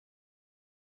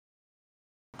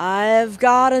I've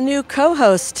got a new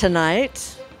co-host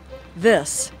tonight.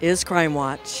 This is Crime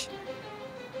Watch.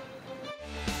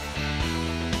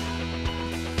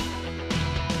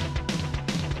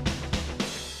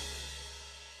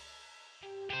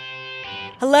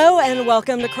 Hello and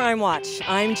welcome to Crime Watch.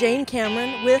 I'm Jane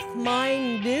Cameron with my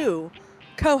new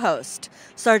co-host,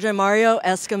 Sergeant Mario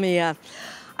Escamilla.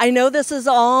 I know this is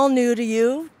all new to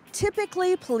you.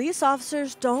 Typically, police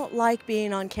officers don't like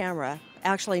being on camera.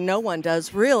 Actually, no one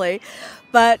does really,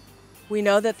 but we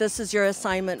know that this is your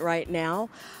assignment right now.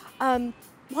 Why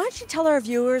don't you tell our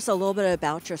viewers a little bit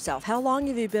about yourself? How long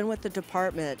have you been with the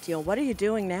department? What are you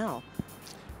doing now?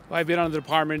 Well, I've been on the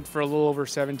department for a little over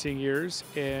 17 years,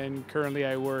 and currently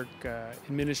I work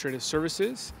administrative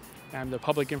services. I'm the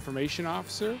public information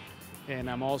officer, and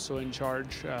I'm also in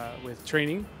charge with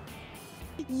training.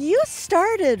 You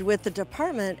started with the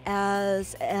department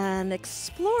as an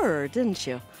explorer, didn't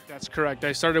you? That's correct.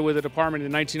 I started with the department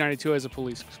in 1992 as a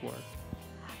police explorer.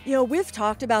 We've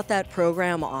talked about that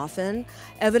program often.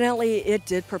 Evidently, it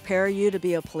did prepare you to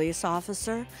be a police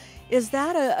officer. Is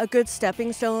that a good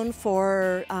stepping stone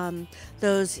for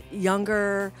those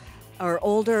younger or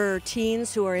older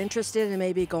teens who are interested in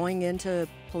maybe going into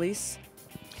police?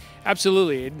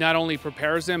 Absolutely. It not only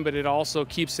prepares them, but it also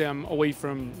keeps them away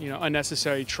from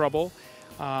unnecessary trouble,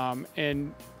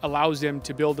 and allows them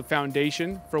to build the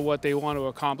foundation for what they want to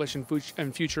accomplish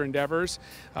in future endeavors,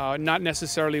 not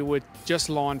necessarily with just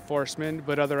law enforcement,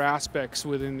 but other aspects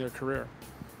within their career.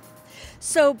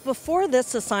 So before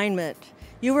this assignment,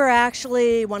 you were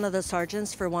actually one of the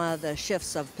sergeants for one of the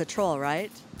shifts of patrol,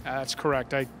 right? That's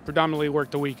correct. I predominantly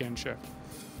work the weekend shift.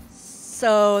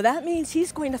 So that means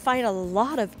he's going to find a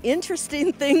lot of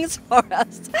interesting things for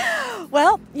us.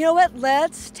 Well, you know what?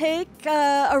 Let's take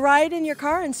a ride in your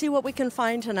car and see what we can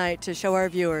find tonight to show our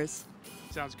viewers.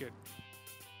 Sounds good.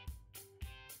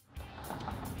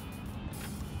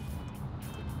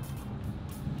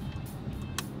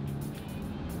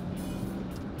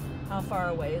 How far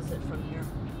away is it from here?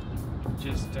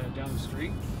 Just down the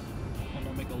street. I'm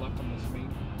gonna make a left on this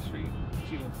main street.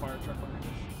 See the fire truck behind us.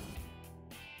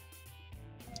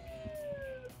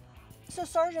 So,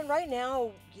 Sergeant, right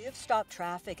now you've stopped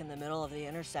traffic in the middle of the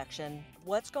intersection.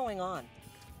 What's going on?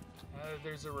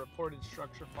 There's a reported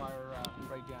structure fire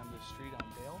right down the street on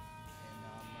Dale, and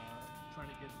I'm trying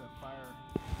to get the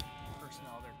fire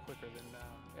personnel there quicker than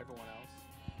everyone else.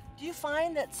 Do you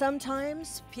find that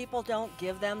sometimes people don't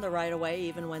give them the right of way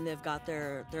even when they've got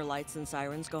their lights and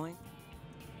sirens going?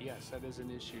 Yes, that is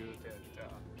an issue that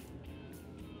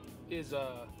is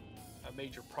a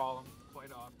major problem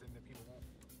quite often, that people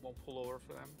won't pull over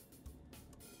for them.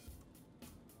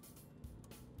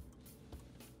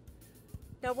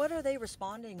 Now, what are they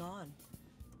responding on?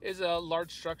 Is a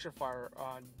large structure fire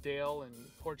on Dale and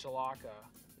Portulaca.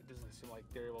 It doesn't seem like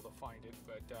they're able to find it,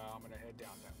 but I'm going to head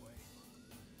down that way.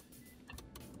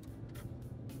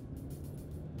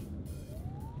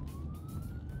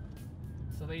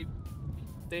 So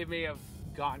they may have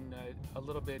gotten a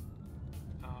little bit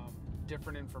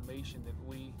different information that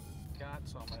we got,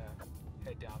 so I'm going to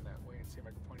head down that way and see if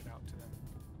I can point it out to them.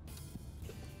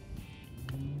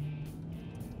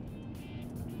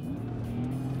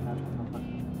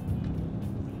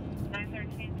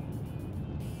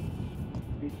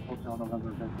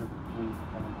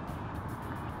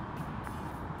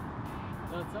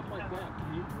 Something like that. Can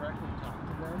you directly talk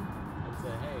to them and say,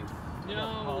 "Hey"?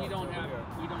 No, we don't have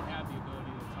the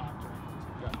ability to talk to them.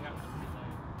 You have to relay.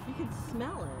 You can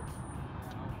smell it.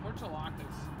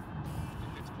 Portulaca's,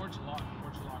 it's Portulaca's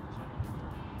right over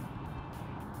there.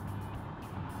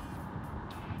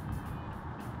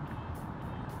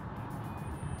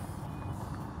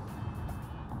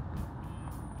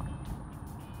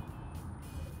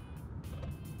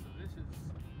 So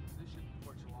this should be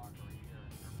Portulaca right here.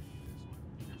 This one.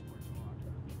 Here's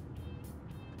Portulaca.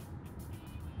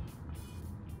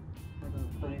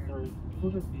 Who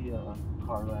did the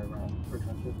car that I ran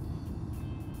protected?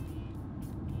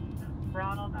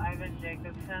 Ronald Ivan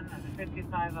Jacobson at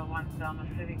 5501 Selma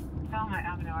City. Selma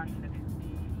Avenue, our city.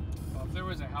 Well, if there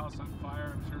was a house on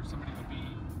fire, I'm sure somebody would be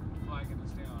flagging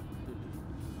us down.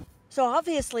 So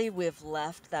obviously we've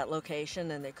left that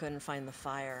location and they couldn't find the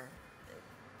fire.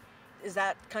 Is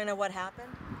that kind of what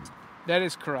happened? That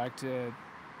is correct.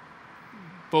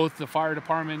 Both the fire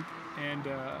department and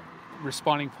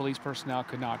responding police personnel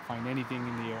could not find anything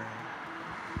in the area.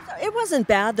 It wasn't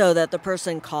bad, though, that the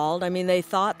person called. I mean, they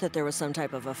thought that there was some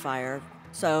type of a fire.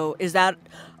 So is that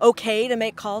okay to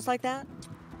make calls like that?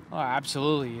 Oh,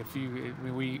 absolutely.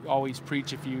 We always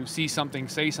preach, if you see something,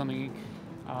 say something.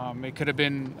 It could have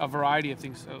been a variety of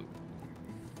things. So,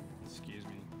 excuse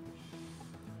me.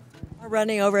 Or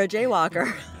running over a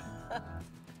jaywalker.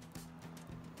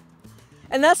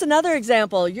 And that's another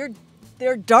example.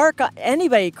 They're dark.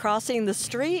 Anybody crossing the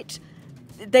street,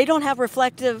 they don't have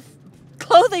reflective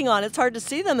clothing on. It's hard to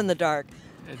see them in the dark.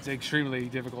 It's extremely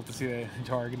difficult to see the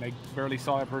dark, and I barely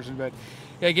saw that person. But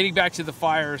yeah, getting back to the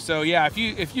fire. So yeah,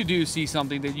 if you do see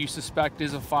something that you suspect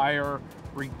is a fire,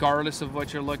 regardless of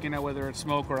what you're looking at, whether it's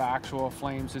smoke or actual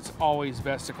flames, it's always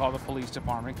best to call the police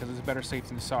department because it's better safe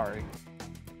than sorry.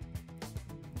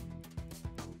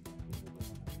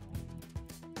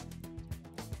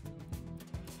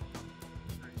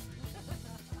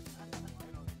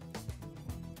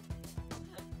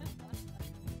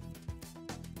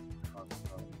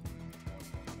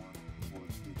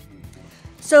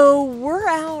 So we're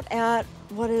out at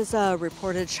what is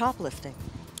reported shoplifting.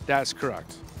 That's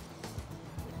correct.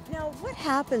 Now, what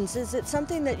happens? Is it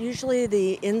something that usually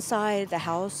the inside the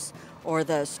house or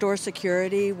the store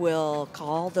security will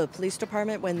call the police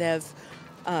department when they've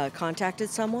contacted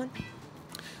someone?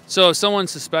 So if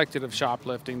someone's suspected of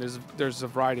shoplifting, there's a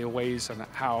variety of ways on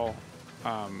how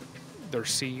they're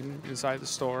seen inside the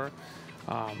store.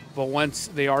 But once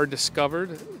they are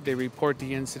discovered, they report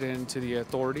the incident to the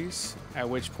authorities, at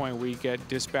which point we get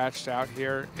dispatched out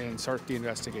here and start the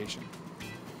investigation.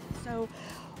 So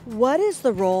what is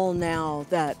the role now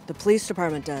that the police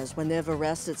department does when they've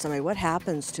arrested somebody? What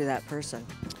happens to that person?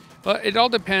 Well, it all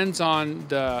depends on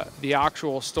the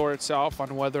actual store itself,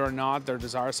 on whether or not they're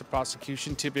desirous of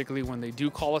prosecution. Typically, when they do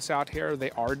call us out here,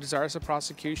 they are desirous of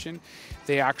prosecution.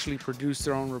 They actually produce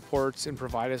their own reports and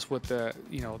provide us with the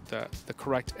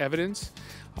correct evidence.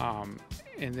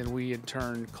 And then we, in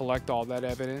turn, collect all that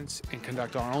evidence and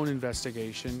conduct our own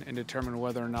investigation and determine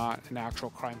whether or not an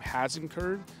actual crime has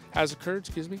occurred.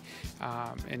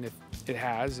 And if it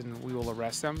has, then we will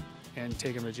arrest them and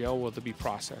take them to jail where they'll be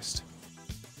processed.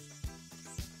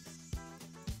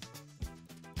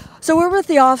 So we're with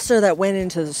the officer that went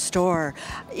into the store.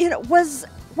 Was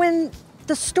when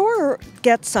the store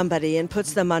gets somebody and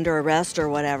puts them under arrest or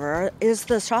whatever, is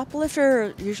the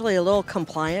shoplifter usually a little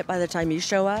compliant by the time you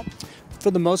show up? For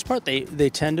the most part, they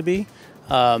tend to be.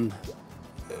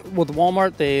 With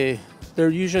Walmart, they're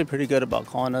usually pretty good about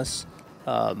calling us.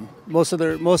 Most of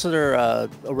their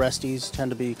arrestees tend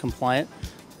to be compliant.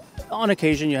 On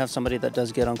occasion, you have somebody that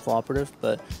does get uncooperative,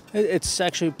 but it's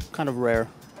actually kind of rare.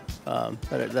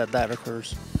 That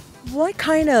occurs. What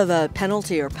kind of a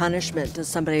penalty or punishment does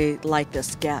somebody like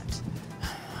this get?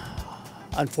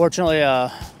 Unfortunately,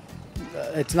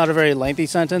 it's not a very lengthy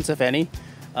sentence, if any.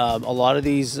 A lot of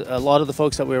the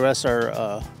folks that we arrest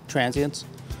are transients.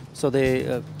 So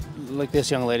they, like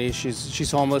this young lady,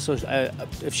 she's homeless. So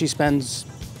if she spends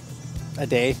a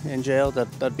day in jail,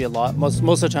 that'd be a lot. Most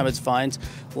of the time, it's fines.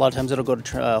 A lot of times, it'll go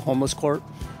to homeless court.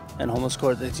 And homeless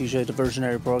court, it's usually a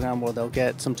diversionary program where they'll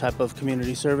get some type of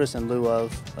community service in lieu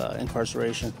of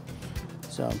incarceration.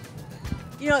 So,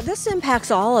 this impacts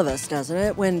all of us, doesn't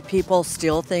it? When people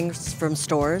steal things from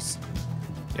stores.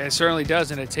 Yeah, it certainly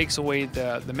does, and it takes away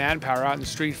the manpower out in the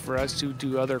street for us to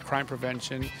do other crime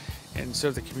prevention and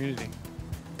serve the community.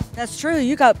 That's true.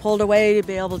 You got pulled away to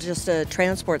be able just to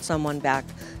transport someone back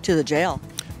to the jail.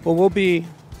 Well, we'll be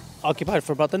occupied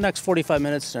for about the next 45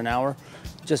 minutes to an hour.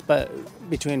 Just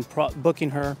between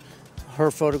booking her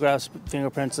photographs,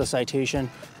 fingerprints, the citation,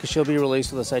 because she'll be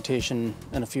released with a citation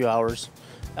in a few hours.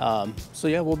 So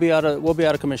yeah, we'll be out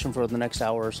of commission for the next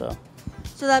hour or so.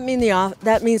 So that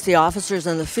means the officers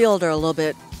in the field are a little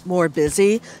bit more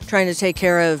busy trying to take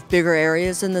care of bigger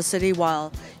areas in the city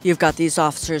while you've got these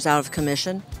officers out of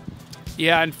commission.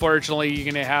 Yeah, unfortunately,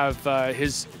 you're going to have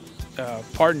his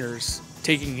partners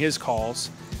taking his calls.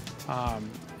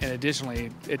 And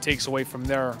additionally, it takes away from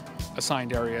their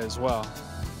assigned area as well.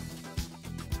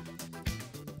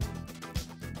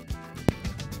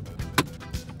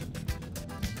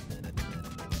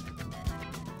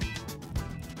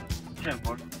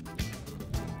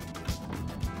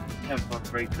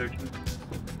 Break searching.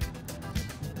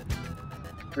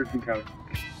 Person cover.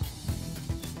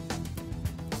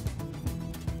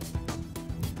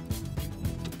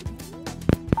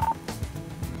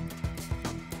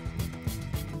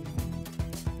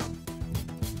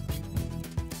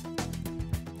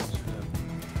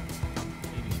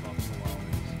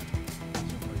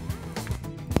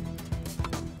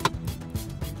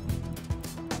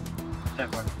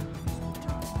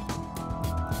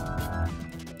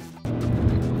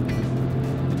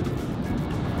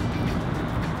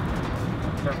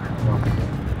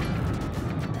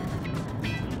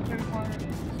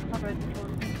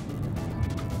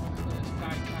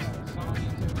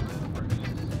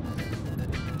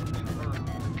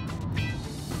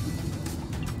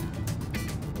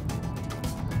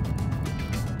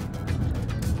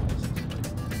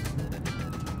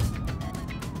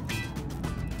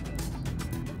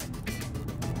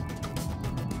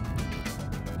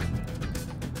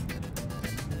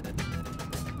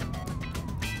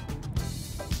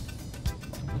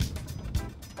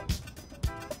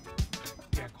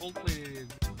 gold-plated.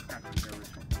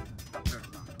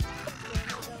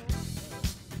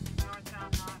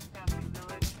 Northbound not passing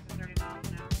village, 30 miles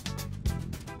an hour.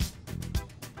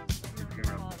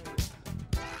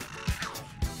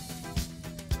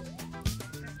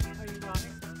 Are you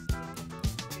loading?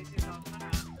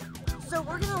 So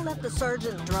we're going to let the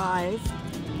sergeant drive,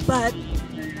 but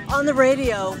on the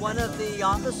radio, one of the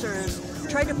officers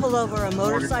tried to pull over a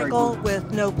motorcycle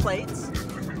with no plates,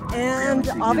 and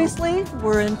obviously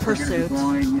we're in pursuit.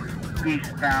 Going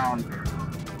eastbound,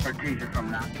 Artesia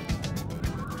from that.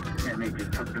 And they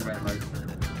just took the red light.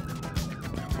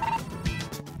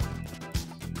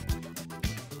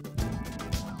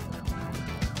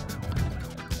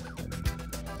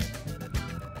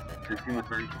 Christina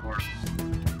 34.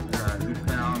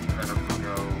 Eastbound, set up to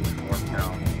go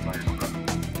northbound.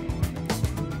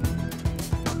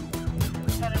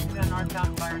 Headed to the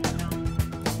northbound Firestone.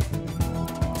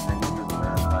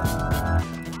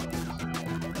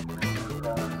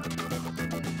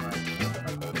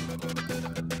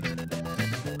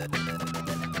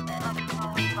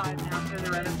 Now through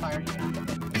the red and Firestone.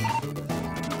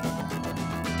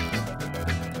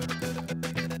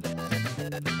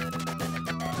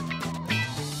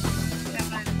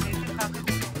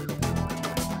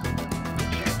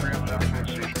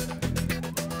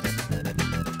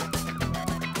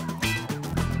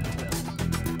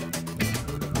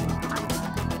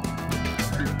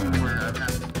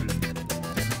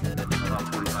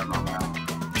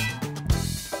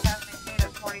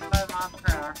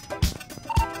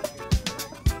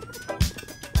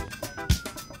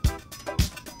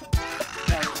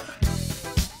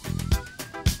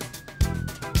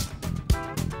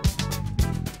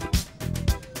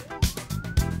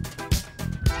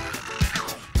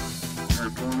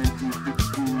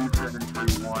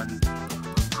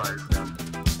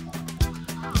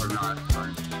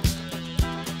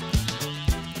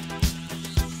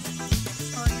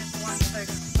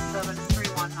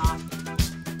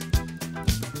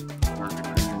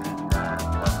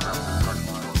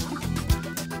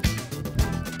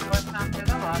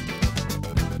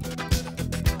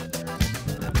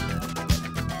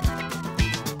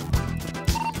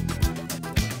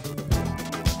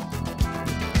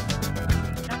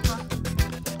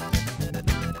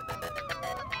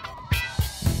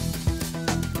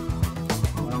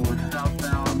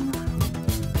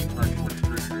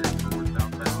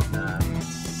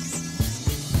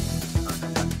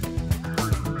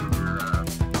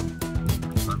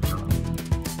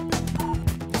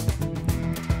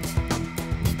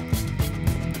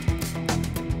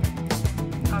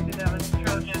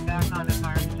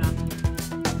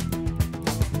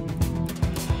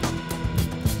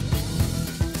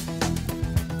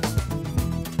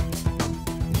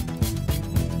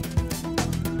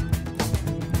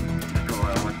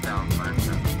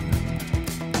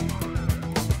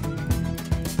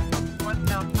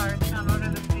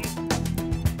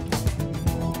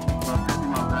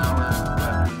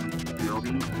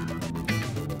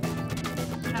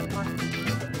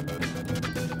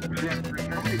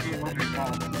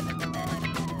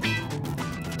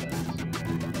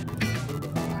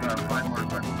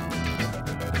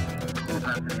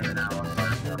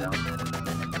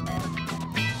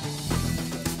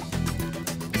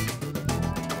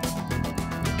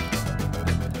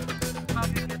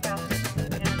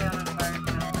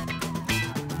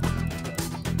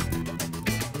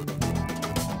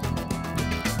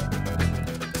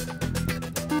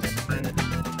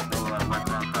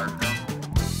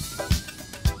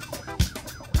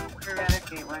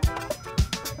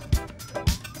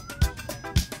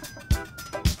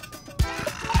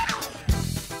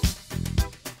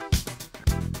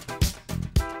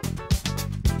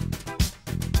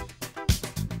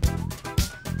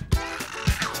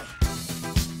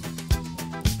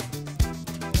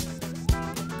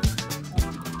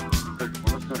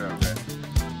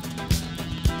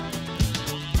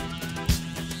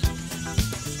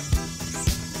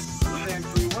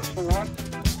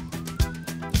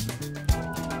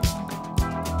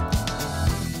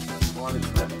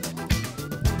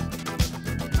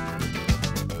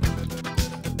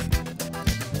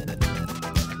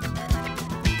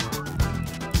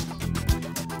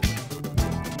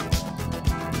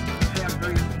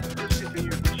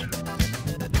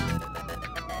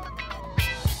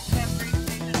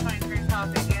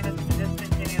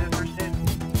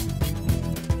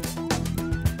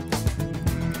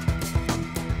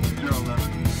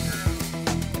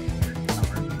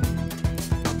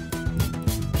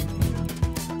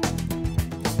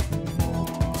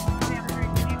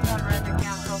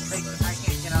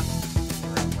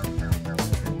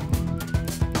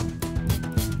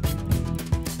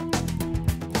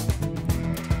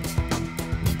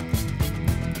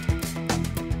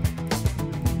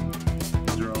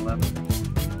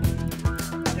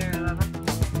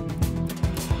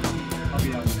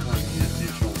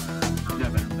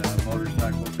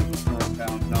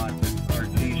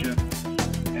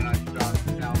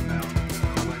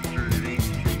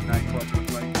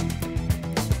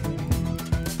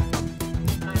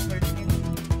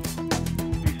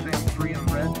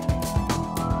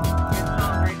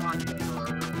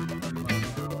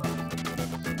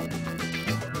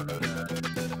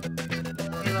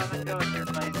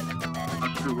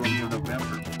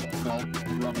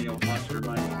 Romeo Oscar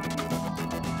Mike.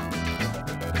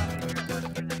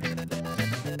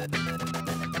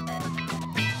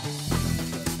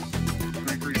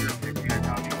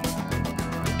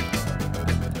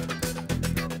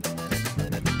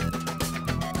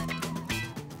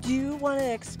 Do you want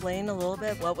to explain a little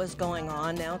bit what was going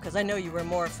on now? Because I know you were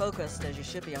more focused, as you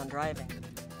should be, on driving.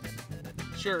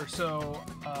 Sure. So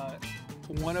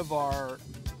one of our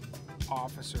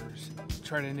officers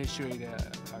tried to initiate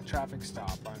a traffic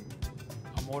stop on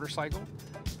a motorcycle.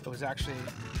 It was actually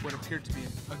what appeared to be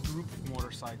a group of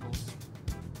motorcycles,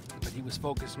 but he was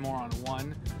focused more on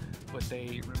one, but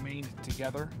they remained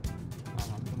together.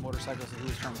 The motorcycles that he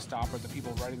was trying to stop are the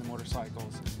people riding the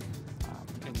motorcycles,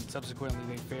 and subsequently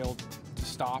they failed to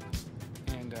stop,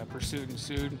 and pursuit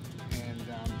ensued. And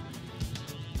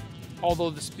although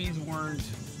the speeds weren't,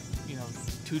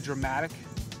 too dramatic,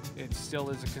 it still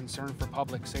is a concern for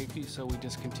public safety, so we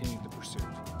discontinued the pursuit.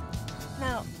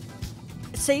 Now,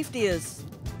 safety is,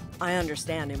 I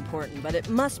understand, important, but it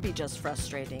must be just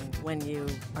frustrating when you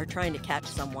are trying to catch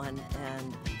someone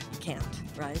and you can't,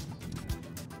 right?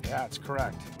 Yeah, that's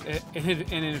correct. And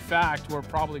in fact, we're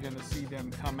probably going to see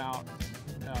them come out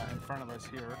in front of us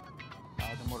here,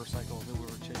 the motorcycle that we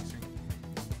were chasing.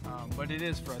 But it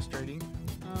is frustrating.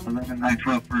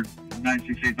 11-9-12 for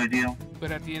 968 by deal.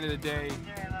 But at the end of the day,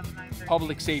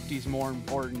 public safety is more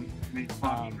important.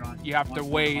 You have to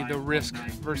weigh the risk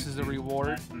versus the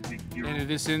reward. And in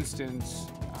this instance,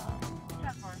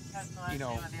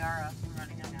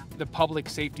 the public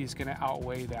safety is going to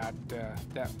outweigh that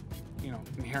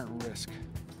inherent risk.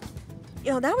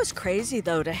 That was crazy,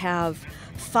 though, to have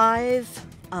 5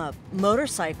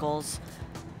 motorcycles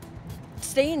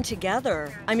staying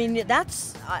together. I mean,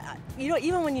 that's,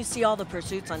 even when you see all the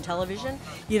pursuits on television,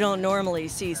 you don't normally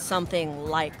see something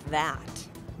like that.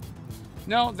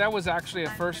 No, that was actually a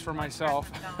first for myself.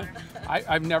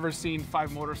 I've never seen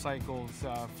 5 motorcycles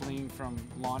fleeing from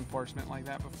law enforcement like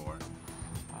that before.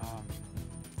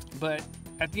 But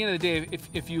at the end of the day,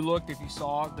 if you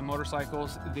saw the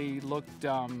motorcycles, they looked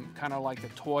kind of like the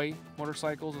toy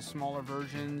motorcycles, the smaller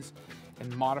versions,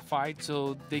 and modified.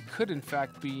 So they could, in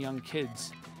fact, be young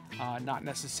kids, not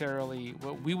necessarily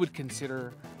what we would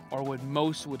consider or what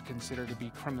most would consider to be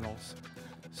criminals.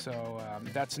 So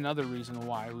that's another reason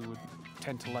why we would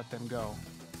tend to let them go.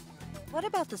 What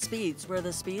about the speeds? Were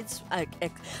the speeds,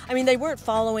 they weren't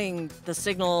following the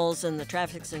signals and the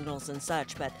traffic signals and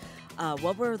such, but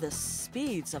what were the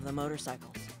speeds of the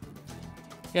motorcycles?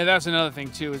 Yeah, that's another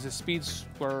thing too, is the speeds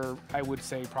were, I would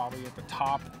say, probably at the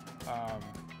top,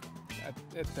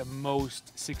 at the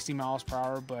most 60 miles per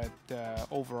hour, but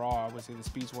overall I would say the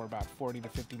speeds were about 40 to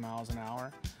 50 miles an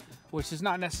hour, which is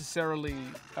not necessarily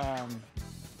a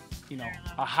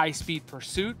high-speed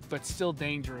pursuit, but still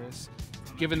dangerous,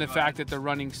 given the fact that they're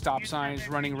running stop signs,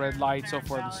 running red lights, so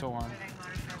forth and so on.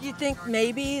 Do you think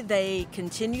maybe they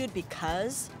continued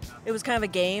because it was kind of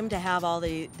a game to have all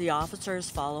the officers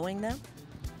following them?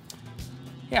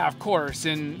 Yeah, of course.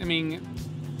 And I mean,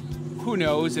 who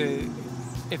knows?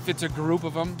 If it's a group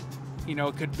of them,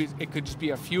 it could just be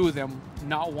a few of them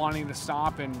not wanting to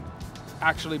stop, and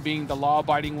actually being the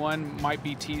law-abiding one might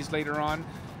be teased later on.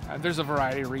 There's a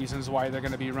variety of reasons why they're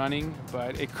going to be running,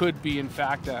 but it could be, in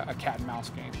fact, a cat and mouse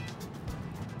game.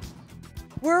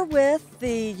 We're with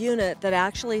the unit that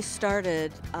actually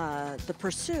started the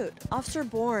pursuit, Officer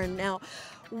Bourne. Now,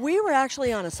 we were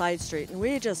actually on a side street and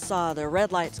we just saw the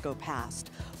red lights go past.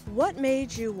 What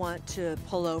made you want to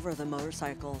pull over the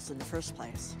motorcycles in the first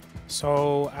place?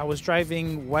 So I was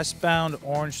driving westbound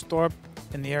Orange Thorpe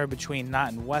in the area between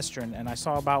Knott and Western, and I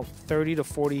saw about 30 to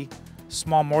 40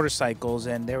 small motorcycles,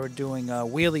 and they were doing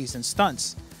wheelies and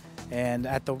stunts. And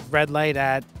at the red light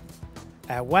at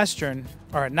Western,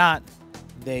 or at Knott,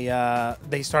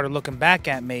 they started looking back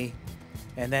at me,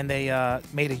 and then they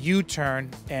made a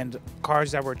U-turn, and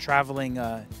cars that were traveling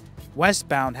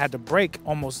westbound had to brake,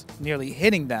 almost nearly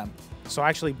hitting them. So I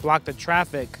actually blocked the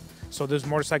traffic so those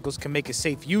motorcycles can make a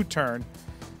safe U-turn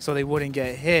so they wouldn't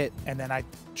get hit. And then I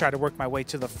tried to work my way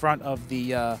to the front of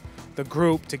the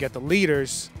group to get the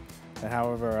leaders. And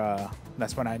however,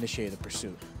 that's when I initiated the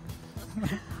pursuit.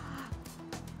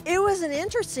 It was an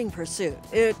interesting pursuit.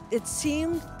 It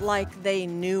seemed like they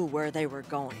knew where they were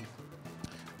going.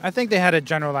 I think they had a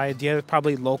general idea.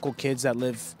 Probably local kids that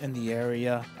live in the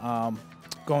area,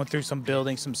 going through some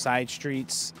buildings, some side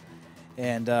streets,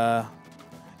 and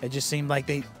it just seemed like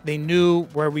they knew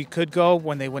where we could go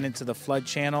when they went into the flood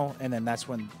channel, and then that's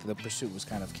when the pursuit was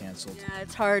kind of canceled. Yeah,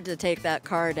 it's hard to take that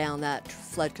car down that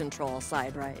flood control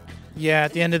side, right? Yeah,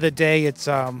 at the end of the day, it's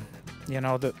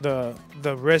the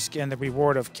risk and the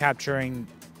reward of capturing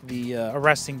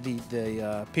arresting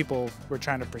the people we're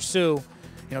trying to pursue.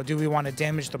 You know, do we want to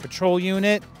damage the patrol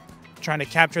unit, trying to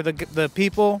capture the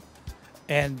people,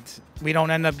 and we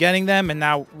don't end up getting them, and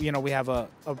now we have a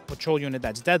patrol unit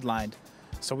that's deadlined,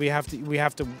 so we have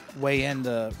to weigh in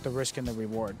the risk and the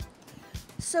reward.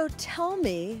 So tell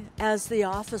me, as the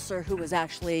officer who was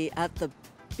actually at the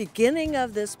beginning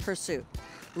of this pursuit,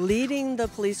 leading the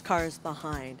police cars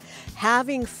behind,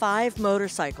 having 5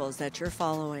 motorcycles that you're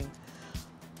following,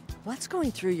 what's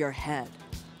going through your head?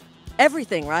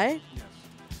 Everything, right? Yes.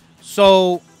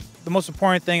 So the most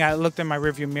important thing, I looked in my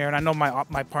rearview mirror, and I know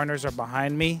my partners are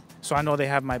behind me, so I know they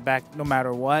have my back no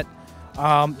matter what.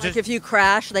 Like if you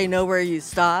crash, they know where you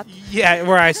stopped? Yeah,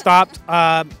 where I stopped.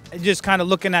 Just kind of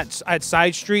looking at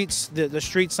side streets, the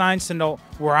street signs to know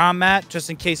where I'm at, just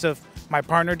in case of my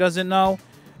partner doesn't know.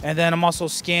 And then I'm also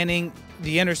scanning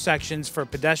the intersections for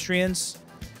pedestrians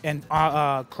and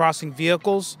crossing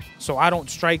vehicles, so I don't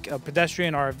strike a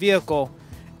pedestrian or a vehicle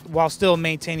while still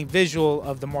maintaining visual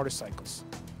of the motorcycles.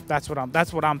 That's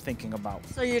what I'm thinking about.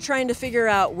 So you're trying to figure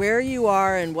out where you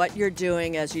are and what you're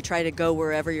doing as you try to go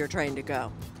wherever you're trying to go.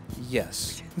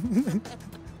 Yes.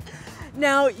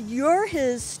 Now, you're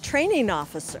his training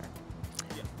officer.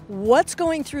 What's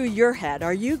going through your head?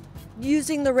 Are you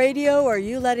using the radio, or are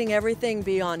you letting everything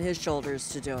be on his shoulders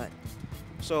to do it?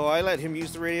 So I let him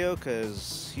use the radio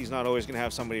because he's not always going to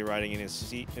have somebody riding in his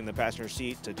seat, in the passenger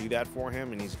seat, to do that for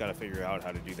him, and he's got to figure out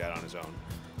how to do that on his own.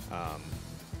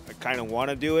 I kind of want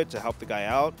to do it to help the guy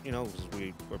out, because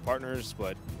we're partners,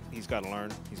 but he's got to learn.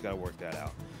 He's got to work that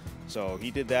out. So he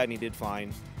did that, and he did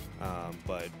fine.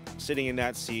 But sitting in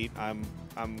that seat, I'm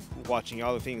watching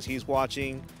all the things he's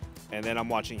watching, and then I'm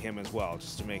watching him as well,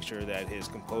 just to make sure that his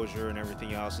composure and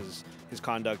everything else, his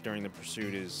conduct during the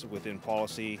pursuit is within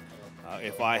policy.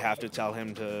 If I have to tell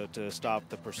him to stop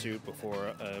the pursuit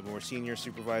before a more senior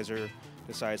supervisor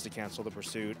decides to cancel the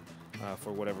pursuit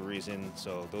for whatever reason,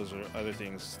 so those are other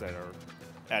things that are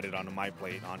added onto my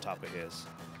plate on top of his.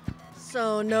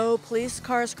 So no police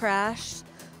cars crashed,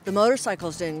 the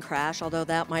motorcycles didn't crash, although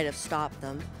that might have stopped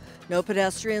them. No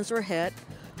pedestrians were hit.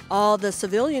 All the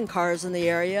civilian cars in the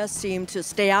area seemed to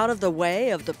stay out of the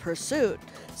way of the pursuit.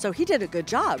 So he did a good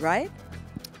job, right?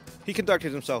 He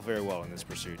conducted himself very well in this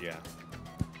pursuit, yeah.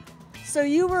 So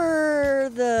you were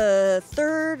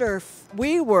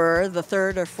we were the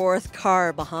third or fourth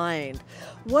car behind.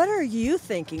 What are you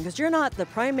thinking? Because you're not the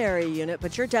primary unit,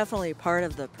 but you're definitely part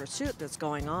of the pursuit that's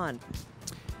going on.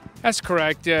 That's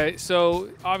correct. So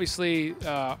obviously,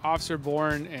 Officer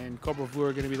Bourne and Corporal Vu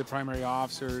are going to be the primary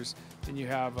officers. Then you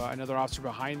have another officer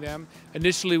behind them.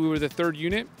 Initially, we were the third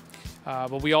unit,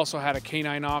 but we also had a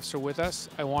Canine officer with us.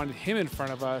 I wanted him in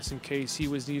front of us in case he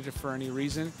was needed for any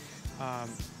reason.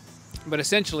 But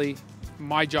essentially,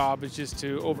 my job is just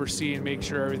to oversee and make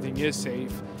sure everything is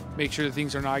safe, make sure that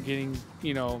things are not getting,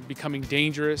 becoming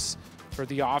dangerous for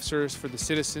the officers, for the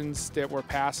citizens that we're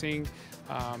passing,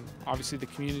 obviously the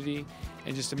community,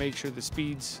 and just to make sure the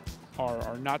speeds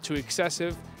are not too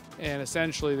excessive, and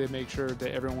essentially they make sure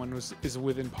that everyone is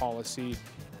within policy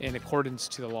in accordance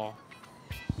to the law.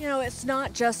 It's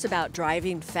not just about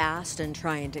driving fast and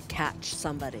trying to catch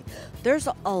somebody. There's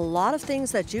a lot of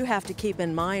things that you have to keep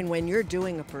in mind when you're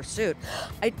doing a pursuit.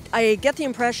 I get the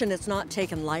impression it's not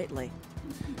taken lightly.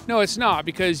 No, it's not,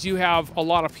 because you have a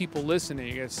lot of people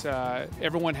listening. It's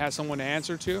everyone has someone to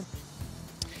answer to,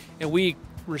 and we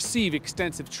receive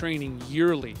extensive training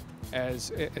yearly,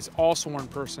 as all sworn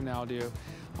personnel do.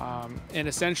 And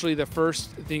essentially, the first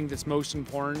thing that's most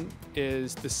important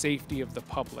is the safety of the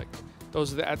public.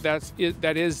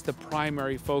 That is the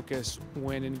primary focus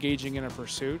when engaging in a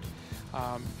pursuit,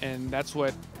 and that's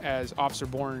what, as Officer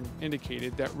Bourne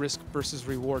indicated, that risk versus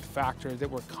reward factor that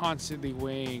we're constantly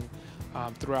weighing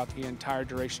throughout the entire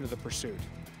duration of the pursuit.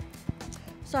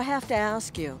 So I have to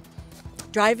ask you,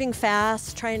 driving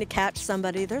fast, trying to catch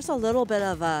somebody, there's a little bit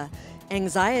of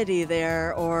anxiety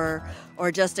there, or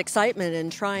just excitement in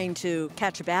trying to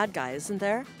catch a bad guy, isn't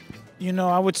there?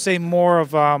 I would say more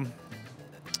of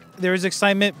there is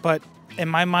excitement, but in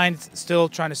my mind, still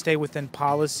trying to stay within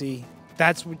policy.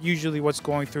 That's usually what's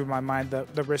going through my mind,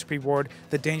 the risk reward,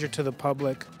 the danger to the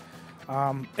public.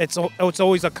 It's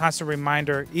always a constant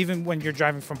reminder, even when you're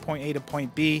driving from point A to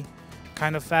point B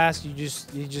kind of fast, you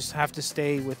just have to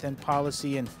stay within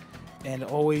policy and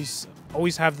always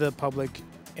have the public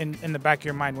in the back of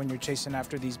your mind when you're chasing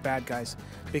after these bad guys,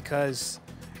 because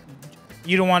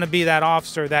you don't want to be that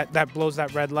officer that blows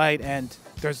that red light and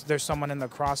there's someone in the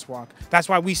crosswalk. That's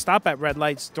why we stop at red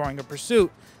lights during a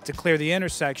pursuit, to clear the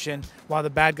intersection while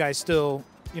the bad guy's still,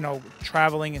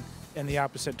 traveling in the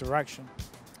opposite direction.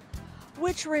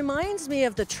 Which reminds me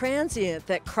of the transient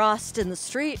that crossed in the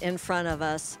street in front of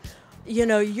us. You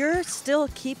know, you're still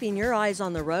keeping your eyes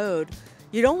on the road.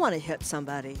 You don't want to hit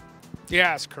somebody.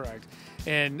 Yeah, that's correct.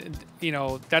 And, you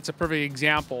know, that's a perfect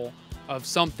example of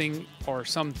something or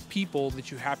some people that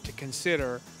you have to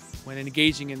consider when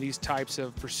engaging in these types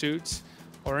of pursuits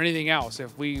or anything else.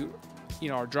 If we, you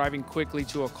know, are driving quickly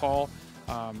to a call,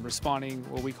 responding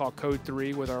what we call code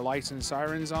 3 with our lights and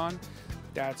sirens on,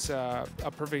 that's a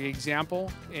perfect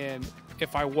example. And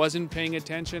if I wasn't paying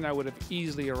attention, I would have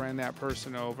easily ran that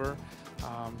person over,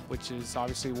 which is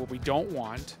obviously what we don't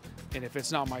want. And if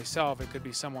it's not myself, it could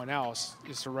be someone else,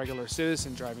 just a regular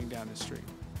citizen driving down the street.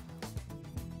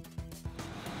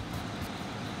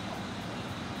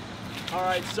 All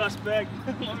right, suspect.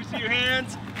 Let me see your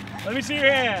hands. Let me see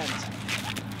your hands.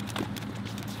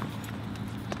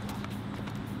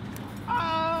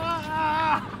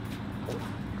 Ah!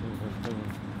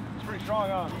 It's pretty strong,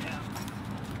 huh? Yeah.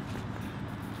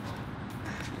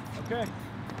 Okay.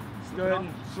 Let's go ahead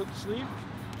and slip the sleeve.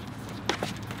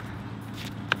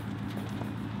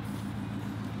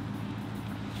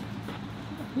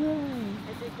 I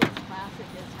think what's classic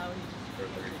is how he just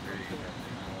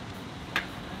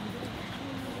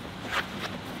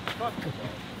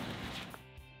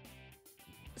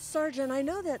Sergeant, I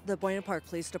know that the Buena Park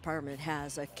Police Department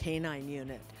has a canine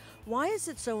unit. Why is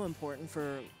it so important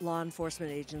for law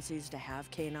enforcement agencies to have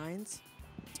canines?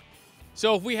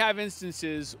 So if we have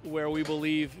instances where we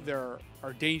believe there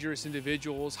are dangerous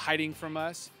individuals hiding from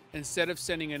us, instead of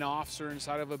sending an officer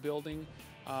inside of a building,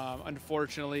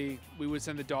 unfortunately, we would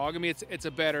send the dog. I mean, it's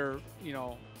a better, you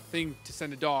know, thing to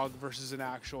send a dog versus an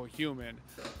actual human.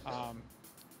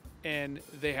 And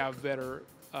they have better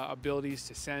abilities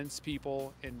to sense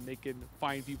people, and they can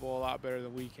find people a lot better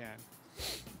than we can.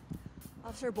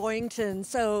 Officer Boyington,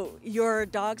 so your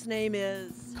dog's name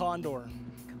is? Condor.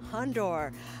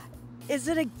 Condor. Is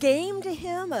it a game to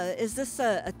him? Is this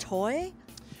a toy?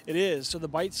 It is. So the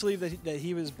bite sleeve that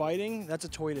he was biting, that's a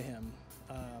toy to him.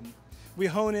 We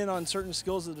hone in on certain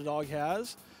skills that the dog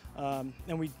has, and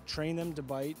we train them to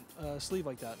bite a sleeve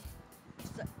like that.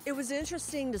 It was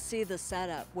interesting to see the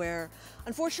setup where,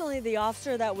 unfortunately, the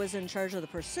officer that was in charge of the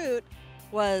pursuit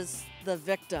was the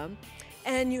victim,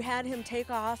 and you had him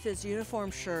take off his uniform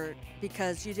shirt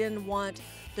because you didn't want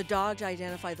the dog to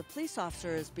identify the police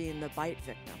officer as being the bite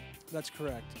victim. That's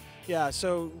correct. Yeah,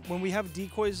 so when we have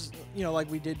decoys, you know, like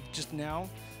we did just now,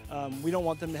 we don't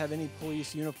want them to have any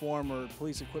police uniform or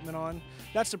police equipment on.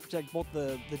 That's to protect both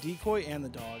the decoy and the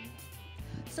dog.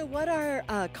 So what are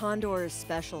Condor's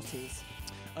specialties?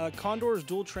 Condor is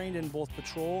dual trained in both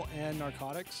patrol and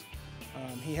narcotics.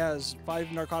 He has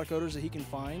 5 narcotic odors that he can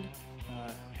find: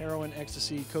 heroin,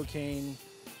 ecstasy, cocaine,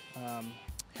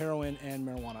 heroin, and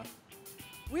marijuana.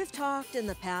 We've talked in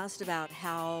the past about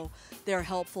how they're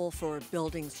helpful for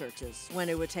building searches when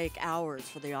it would take hours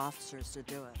for the officers to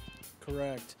do it.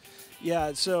 Correct.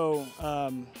 Yeah, so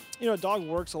you know, a dog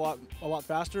works a lot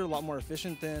faster, a lot more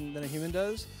efficient than a human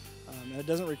does. And it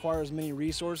doesn't require as many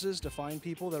resources to find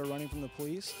people that are running from the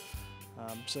police.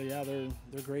 So yeah, they're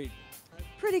great.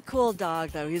 Pretty cool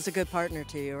dog, though. He's a good partner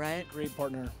to you, right? Great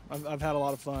partner. I've had a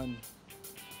lot of fun.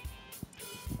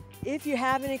 If you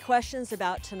have any questions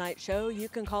about tonight's show, you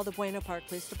can call the Buena Park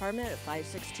Police Department at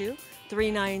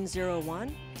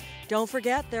 562-3901. Don't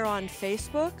forget, they're on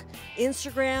Facebook,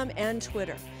 Instagram, and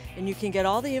Twitter. And you can get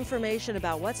all the information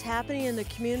about what's happening in the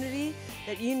community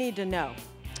that you need to know.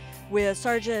 With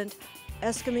Sergeant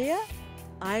Escamilla,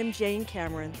 I'm Jane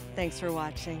Cameron. Thanks for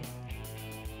watching.